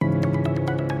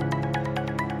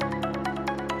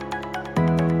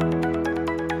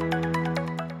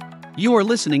You are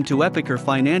listening to Epicor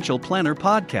Financial Planner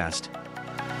Podcast.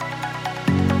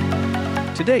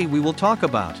 Today we will talk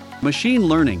about machine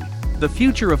learning, the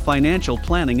future of financial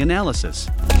planning analysis.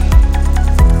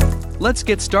 Let's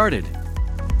get started.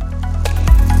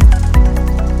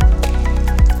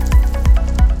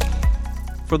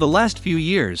 For the last few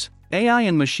years, AI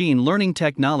and machine learning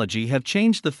technology have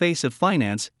changed the face of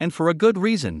finance, and for a good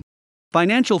reason.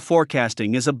 Financial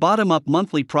forecasting is a bottom-up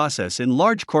monthly process in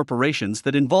large corporations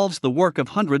that involves the work of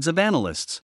hundreds of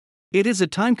analysts. It is a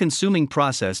time-consuming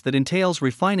process that entails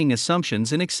refining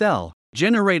assumptions in Excel,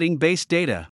 generating base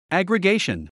data,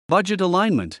 aggregation, budget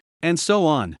alignment, and so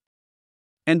on.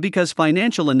 And because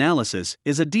financial analysis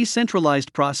is a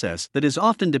decentralized process that is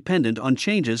often dependent on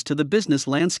changes to the business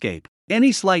landscape,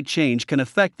 any slight change can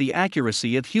affect the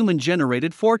accuracy of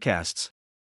human-generated forecasts.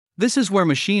 This is where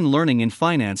machine learning in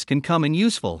finance can come in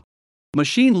useful.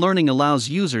 Machine learning allows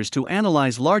users to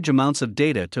analyze large amounts of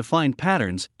data to find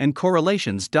patterns and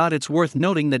correlations. It's worth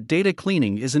noting that data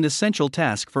cleaning is an essential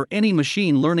task for any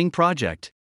machine learning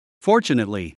project.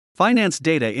 Fortunately, finance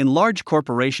data in large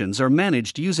corporations are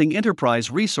managed using enterprise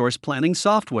resource planning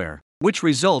software, which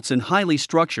results in highly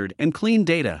structured and clean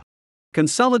data.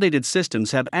 Consolidated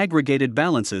systems have aggregated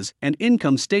balances and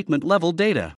income statement level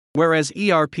data, whereas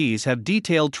ERPs have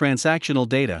detailed transactional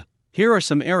data. Here are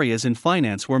some areas in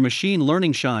finance where machine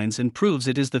learning shines and proves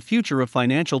it is the future of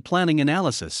financial planning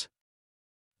analysis.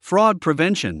 Fraud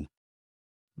prevention.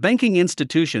 Banking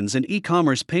institutions and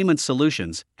e-commerce payment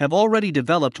solutions have already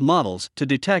developed models to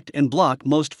detect and block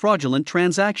most fraudulent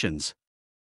transactions.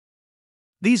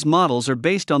 These models are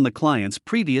based on the client's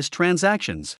previous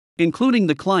transactions, including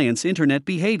the client's internet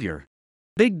behavior.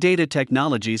 Big data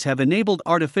technologies have enabled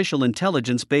artificial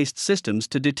intelligence-based systems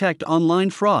to detect online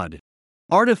fraud.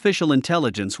 Artificial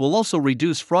intelligence will also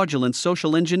reduce fraudulent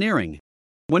social engineering.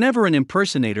 Whenever an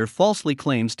impersonator falsely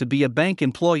claims to be a bank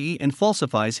employee and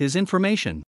falsifies his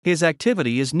information, his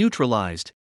activity is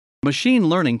neutralized. Machine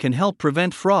learning can help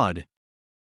prevent fraud.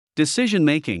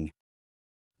 Decision-making.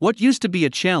 What used to be a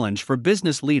challenge for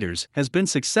business leaders has been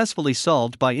successfully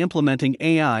solved by implementing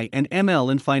AI and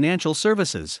ML in financial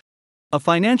services. A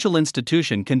financial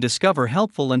institution can discover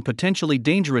helpful and potentially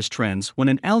dangerous trends when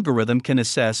an algorithm can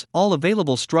assess all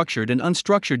available structured and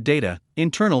unstructured data,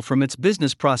 internal from its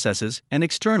business processes and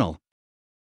external,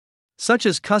 such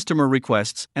as customer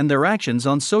requests and their actions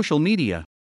on social media.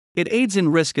 It aids in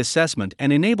risk assessment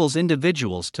and enables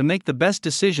individuals to make the best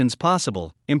decisions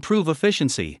possible, improve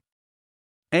efficiency.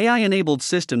 AI-enabled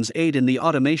systems aid in the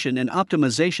automation and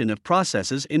optimization of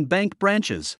processes in bank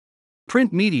branches.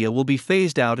 Print media will be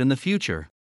phased out in the future.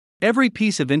 Every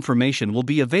piece of information will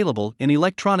be available in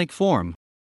electronic form.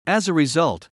 As a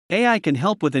result, AI can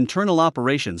help with internal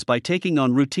operations by taking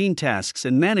on routine tasks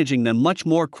and managing them much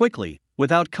more quickly,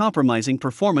 without compromising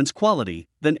performance quality,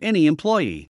 than any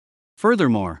employee.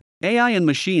 Furthermore, AI and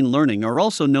machine learning are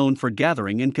also known for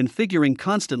gathering and configuring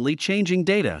constantly changing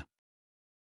data.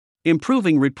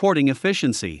 Improving reporting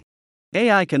efficiency.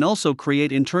 AI can also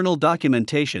create internal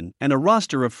documentation and a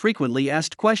roster of frequently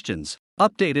asked questions,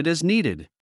 updated as needed.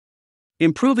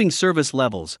 Improving service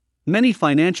levels. Many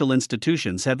financial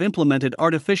institutions have implemented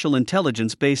artificial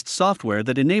intelligence-based software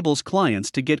that enables clients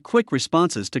to get quick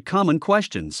responses to common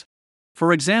questions.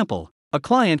 For example, a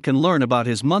client can learn about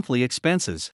his monthly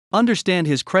expenses, understand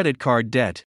his credit card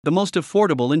debt, the most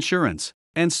affordable insurance,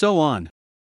 and so on.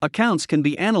 Accounts can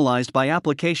be analyzed by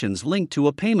applications linked to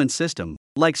a payment system,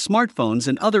 like smartphones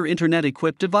and other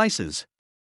internet-equipped devices.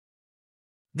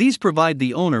 These provide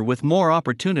the owner with more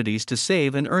opportunities to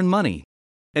save and earn money.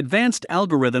 Advanced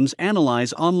algorithms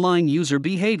analyze online user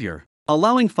behavior,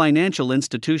 allowing financial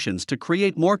institutions to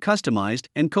create more customized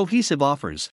and cohesive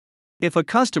offers. If a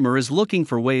customer is looking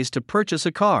for ways to purchase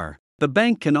a car, the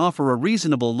bank can offer a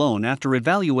reasonable loan after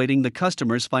evaluating the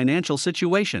customer's financial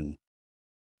situation.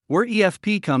 Where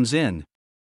EFP comes in.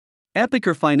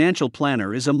 Epicor Financial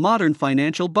Planner is a modern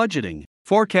financial budgeting,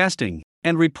 forecasting,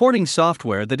 and reporting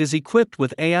software that is equipped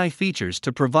with AI features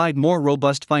to provide more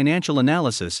robust financial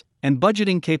analysis and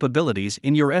budgeting capabilities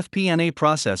in your FP&A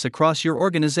process across your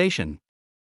organization.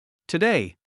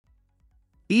 Today,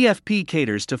 EFP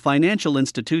caters to financial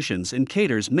institutions and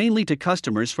caters mainly to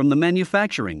customers from the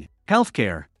manufacturing,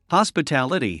 healthcare,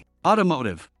 hospitality,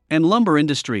 automotive, and lumber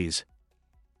industries.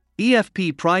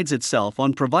 EFP prides itself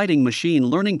on providing machine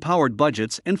learning-powered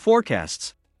budgets and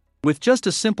forecasts. With just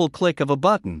a simple click of a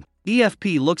button,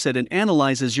 EFP looks at and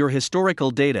analyzes your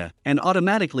historical data and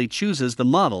automatically chooses the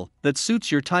model that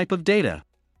suits your type of data.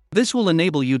 This will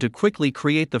enable you to quickly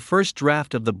create the first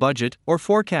draft of the budget or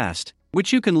forecast,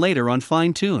 which you can later on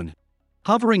fine-tune.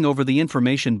 Hovering over the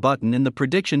information button and the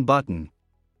prediction button,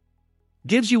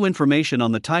 gives you information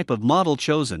on the type of model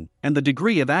chosen and the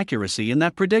degree of accuracy in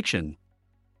that prediction.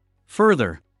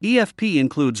 Further, EFP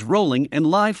includes rolling and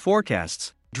live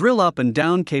forecasts, drill up and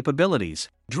down capabilities,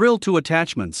 drill to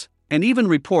attachments, and even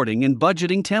reporting and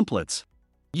budgeting templates.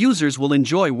 Users will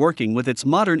enjoy working with its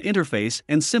modern interface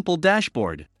and simple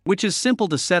dashboard, which is simple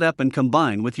to set up and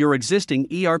combine with your existing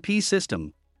ERP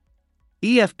system.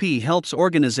 EFP helps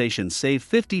organizations save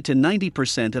 50 to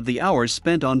 90% of the hours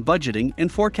spent on budgeting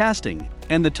and forecasting,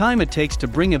 and the time it takes to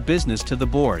bring a business to the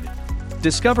board.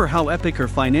 Discover how Epicor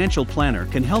Financial Planner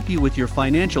can help you with your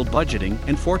financial budgeting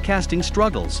and forecasting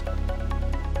struggles.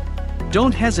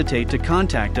 Don't hesitate to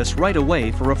contact us right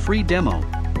away for a free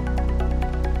demo.